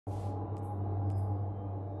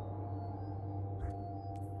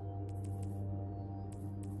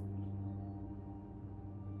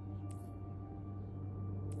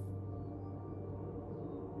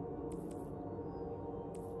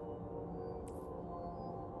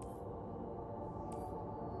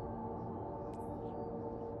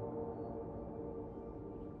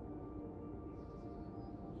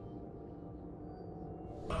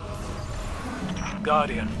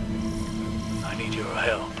Guardian, I need your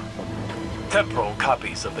help. Temporal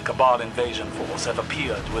copies of the Cabal invasion force have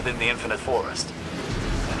appeared within the Infinite Forest.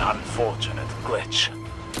 An unfortunate glitch.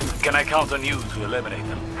 Can I count on you to eliminate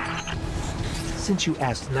them? Since you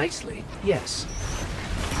asked nicely, yes.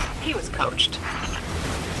 He was coached.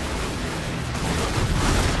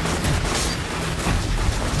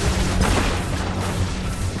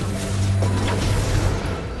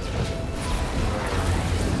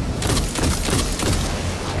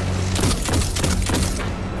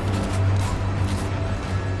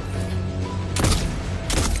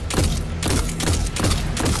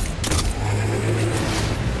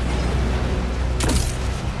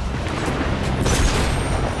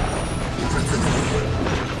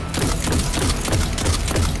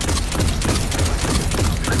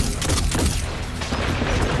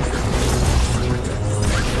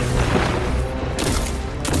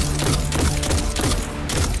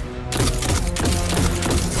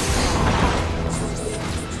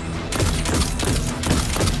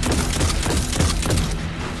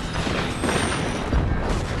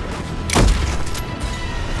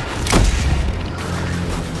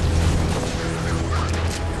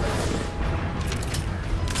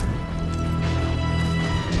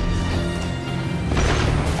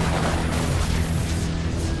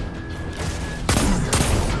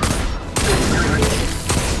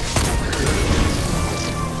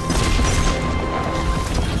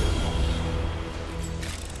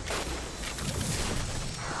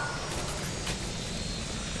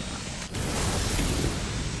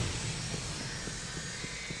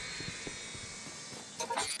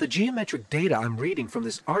 The geometric data I'm reading from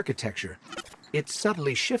this architecture, it's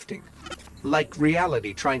subtly shifting. Like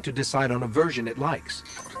reality trying to decide on a version it likes.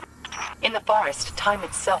 In the forest, time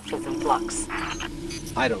itself is in flux.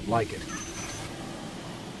 I don't like it.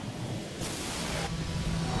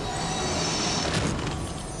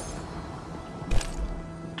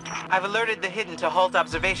 I've alerted the Hidden to halt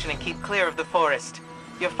observation and keep clear of the forest.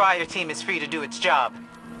 Your fire team is free to do its job.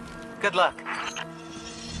 Good luck.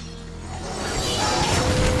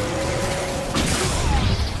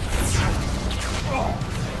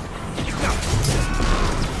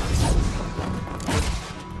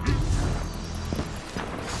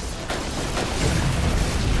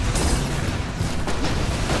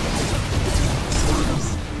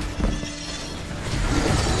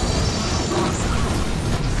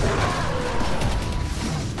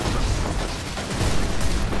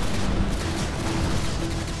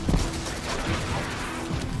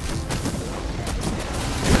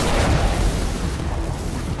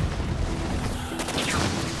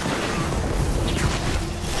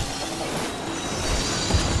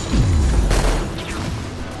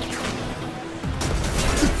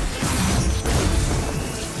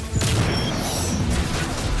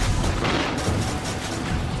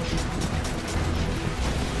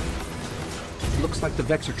 Looks like the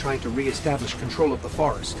Vex are trying to re-establish control of the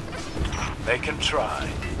forest. They can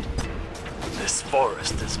try. This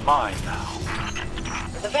forest is mine now.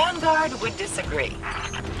 The Vanguard would disagree.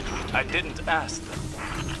 I didn't ask them.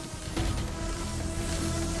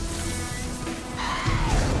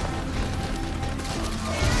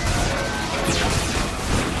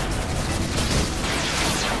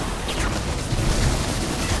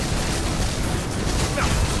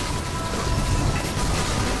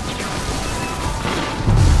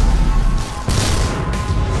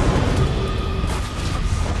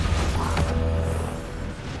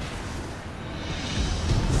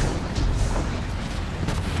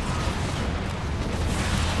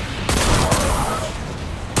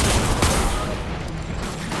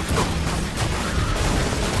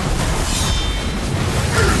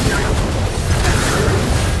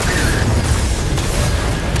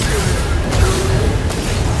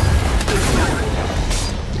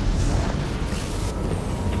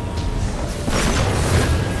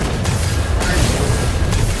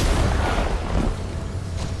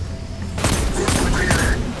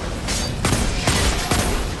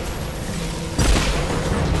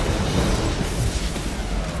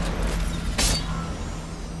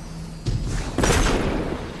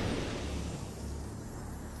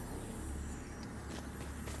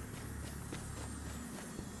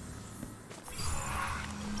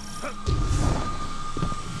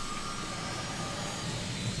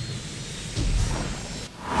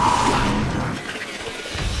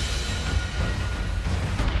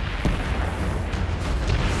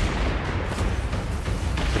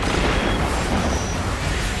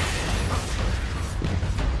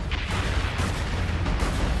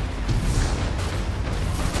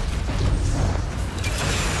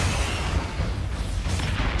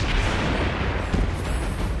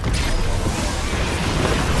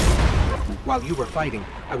 While you were fighting,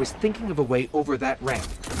 I was thinking of a way over that ramp,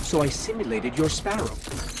 so I simulated your Sparrow.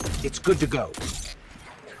 It's good to go.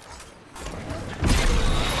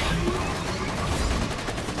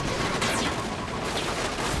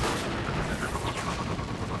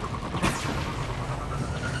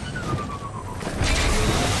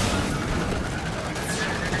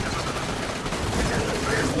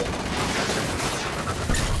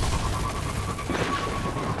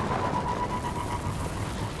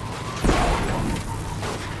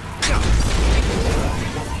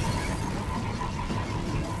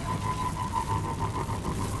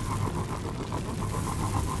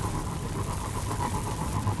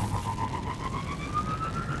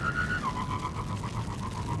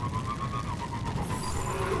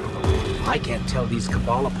 I can't tell these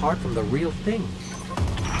Cabal apart from the real thing.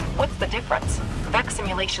 What's the difference? Vex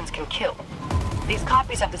simulations can kill. These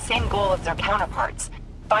copies have the same goal as their counterparts.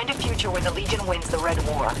 Find a future where the Legion wins the Red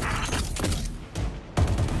War.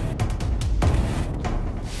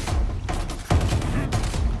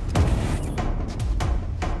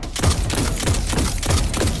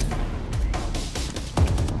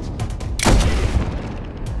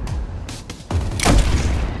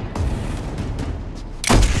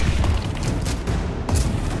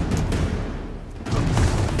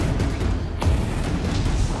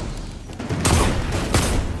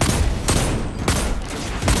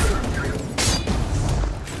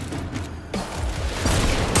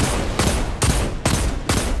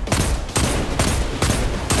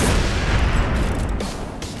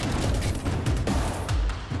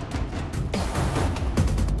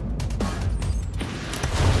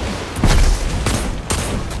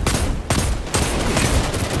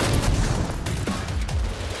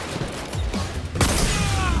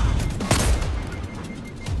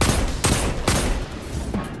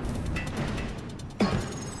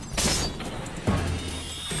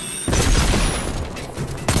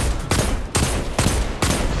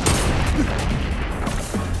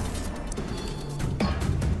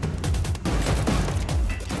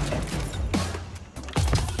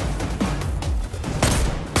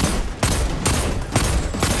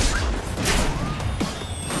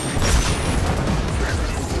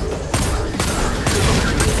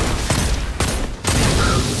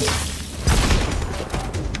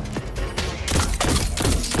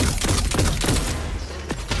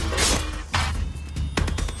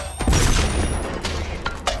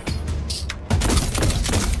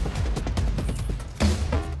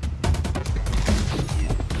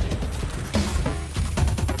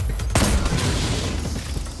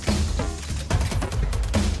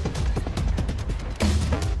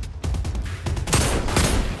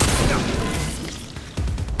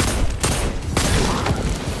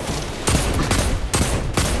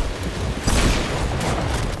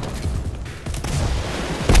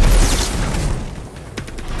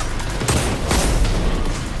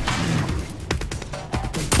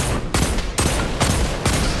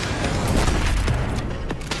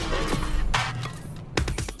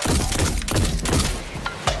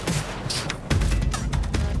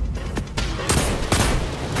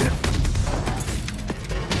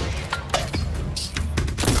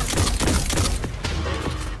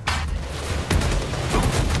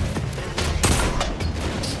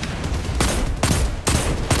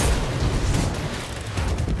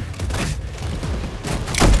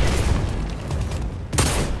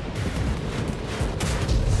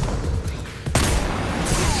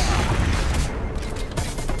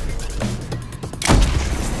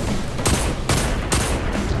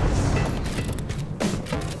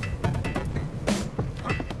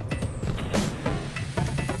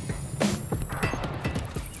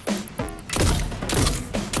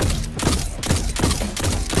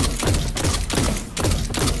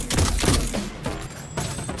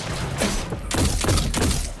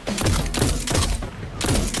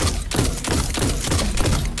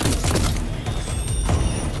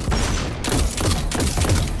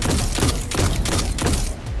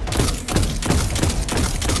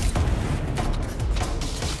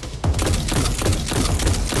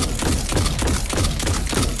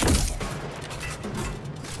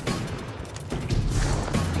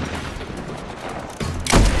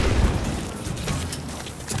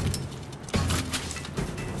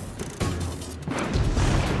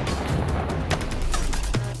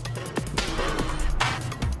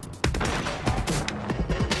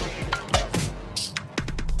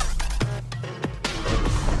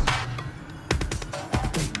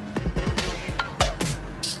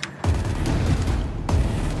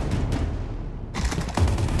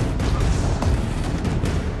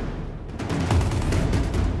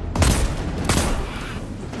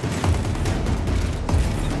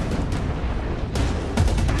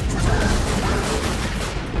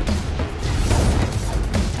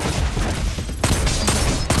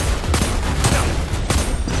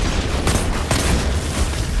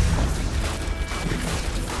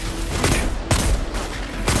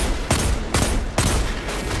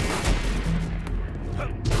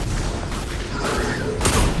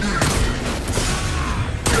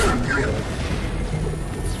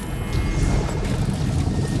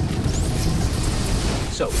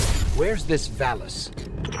 Where's this Valis?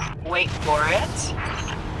 Wait for it.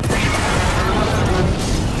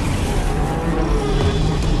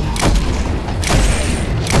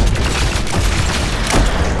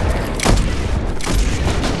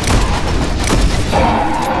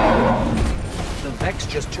 The Vex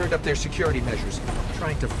just turned up their security measures,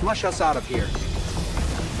 trying to flush us out of here.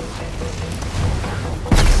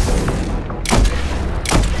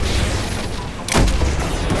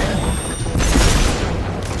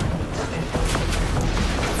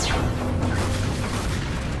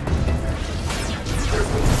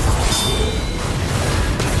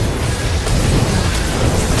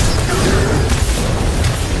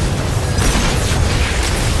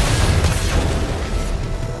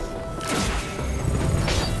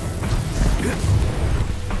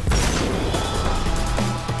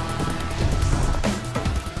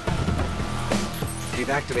 They've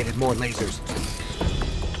activated more lasers.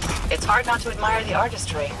 It's hard not to admire the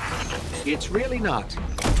artistry. It's really not.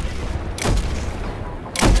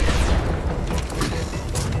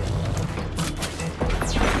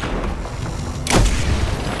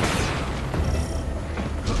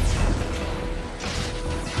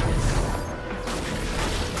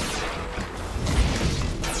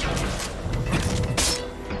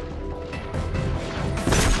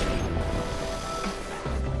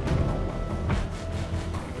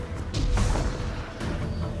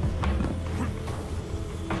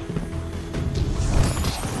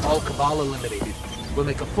 All Cabal eliminated. We'll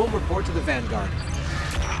make a full report to the Vanguard.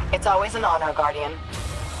 It's always an honor, Guardian.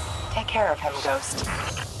 Take care of him, Ghost.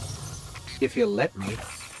 If you'll let me.